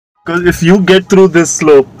Because if you get through this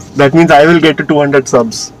slope, that means I will get to 200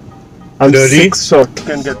 subs. I'm Really? 6 short. You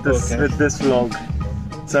can get this with this vlog.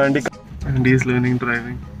 So Andy is learning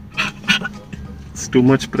driving. It's too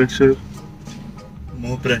much pressure.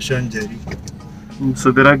 More pressure on Jerry.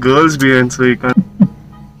 So there are girls behind, so you can't.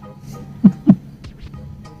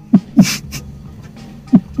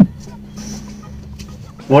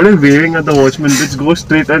 What is waving at the watchman? Just go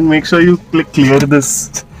straight and make sure you clear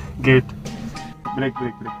this gate. Brake.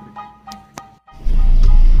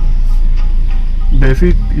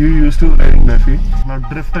 Daffy, you used to ride Daffy. Now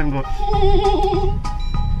drift and go.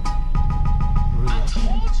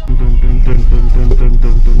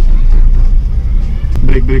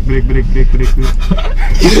 Brake.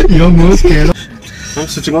 You're more scared of... I'm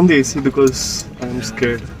switching on the AC because I'm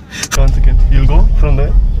scared. 1 second. You'll go from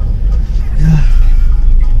there? Yeah.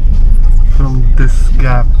 From this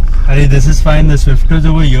gap. Hey, this is fine. The Swift is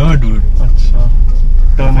over here, dude. Achha.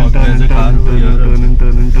 Turn and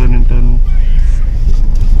turn.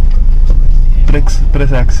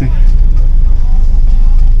 Press axis.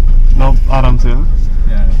 Now, aaram se.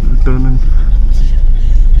 Yeah. Turn and.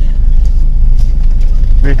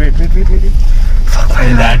 Wait.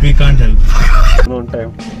 Hey, that we can't help. No on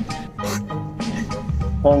time.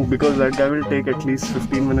 Honk, because that guy will take at least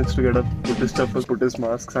 15 minutes to get up, put his chapel, put his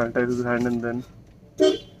mask, sanitize his hand, and then.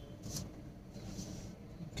 Okay,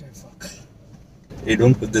 fuck. Hey,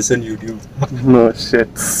 don't put this on YouTube. No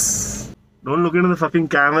shit. Don't look into the fucking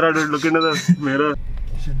camera, dude. Look into the mirror.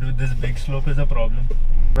 Dude, this big slope is a problem.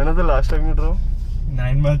 When was the last time you drove?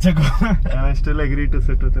 9 months ago. And I still agree to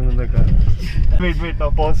sit with him in the car. Wait, now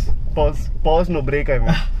pause. No, break, I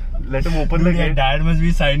mean. Let him open the gate. Your dad must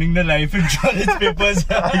be signing the life insurance papers.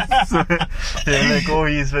 They're like, oh,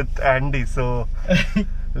 he's with Andy, so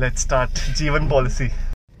let's start. Jeevan policy.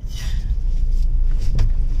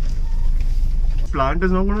 Plant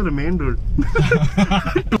is not going to remain, dude.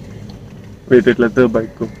 Wait, let the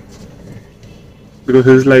bike go. Because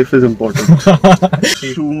his life is important.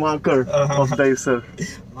 Schumacher of Dicer.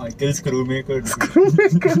 Michael Screwmaker.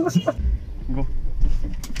 Go.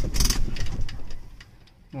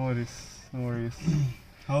 No worries.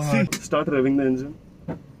 How hard? See, start revving the engine.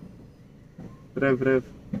 Rev.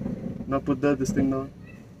 Now put this thing down.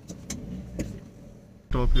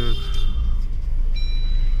 Stop here.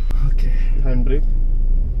 Okay. Handbrake.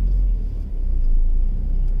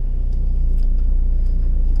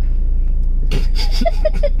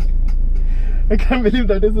 I can't believe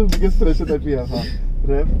that is the biggest pressure that we have. Huh?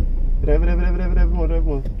 Rev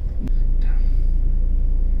more.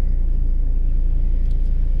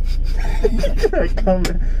 I can't.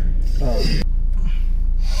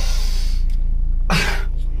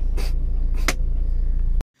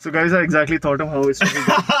 So guys, I exactly thought of how it's supposed to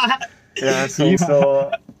be. Yeah,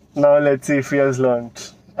 so now let's see if he has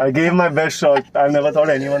learned. I gave my best shot. I never thought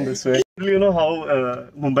anyone this way. You know how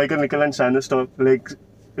Mumbai Ka Nikal and Shanice talk? Like,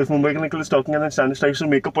 if Mumbai Ka Nikal is talking and then Shanice tries to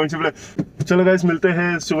make a point, she'll be like, chalo guys, milte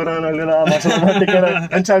hain, Shubharan,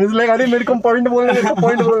 and Shanice is like, Are, mere ko point bolna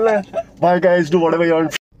hai. Bye guys, do whatever you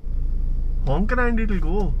want. Honk and Andy, it'll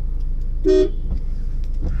go.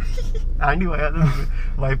 Andy, why are the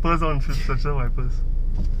wipers on? Such a wipers.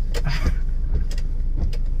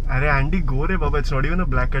 Arey Andy, go re Baba, it's not even a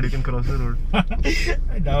black cat, you can cross the road.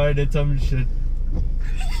 Now I did some shit.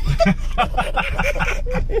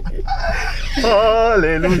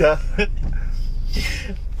 Hallelujah.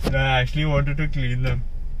 No, I actually wanted to clean them.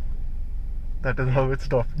 That is how it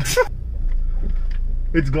stopped.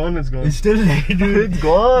 It's gone. It's still there, dude. It's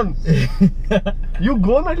gone. You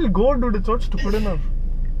go, let it go, dude. It's not stupid enough.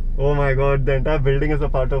 Oh my god, the entire building is a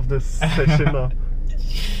part of this session now.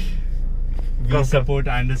 We support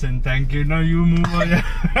Anderson. Thank you. Now you move on.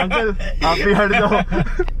 Uncle, आप भी हट जाओ.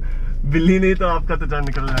 बिल्ली नहीं तो आपका तो जान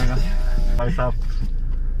निकल जाएगा. भाई साहब.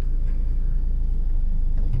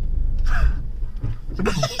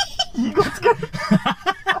 He got scared.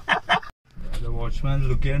 The watchman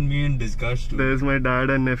looking at me in disgust. There's my dad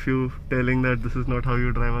and nephew telling that this is not how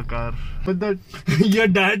you drive a car. But that your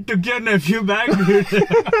dad took your nephew back, dude.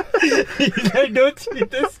 He's like, don't see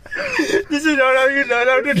this. This is not how you learn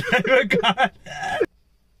how to drive a car.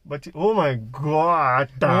 But oh my god.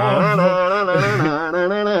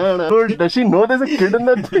 Dude, does she know there's a kid in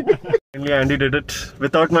that thing? Finally, Andy did it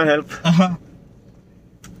without my help.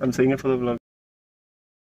 I'm saying it for the vlog.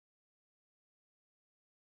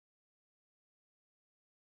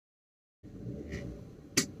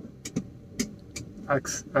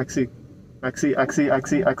 Axi.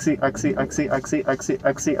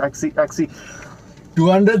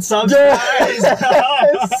 200 subs. Yes!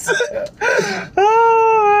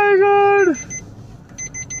 Oh my god.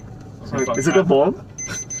 Sorry, is it a bomb?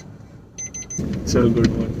 So good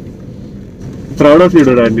one. Proud of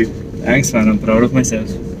you, Andy. Thanks, man. I'm proud of myself.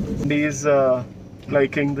 He's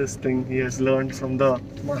liking this thing. He has learned from the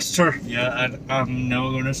master. Yeah, and I'm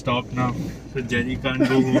never gonna stop now. So Jerry can't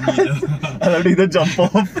go home either. I'll have to either jump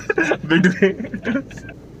off between.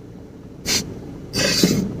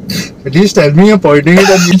 At least tell me you're pointing it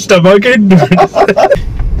at my stomach and do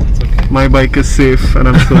it. My bike is safe and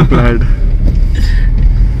I'm so glad.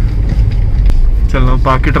 Chal now,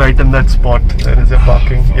 park it right in that spot. There is a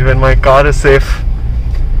parking. Even my car is safe.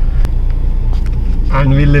 And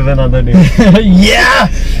we live another day. Yeah!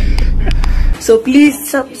 So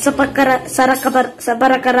please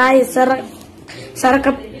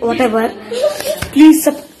whatever. Please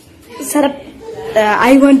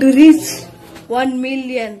I want to reach 1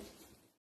 million.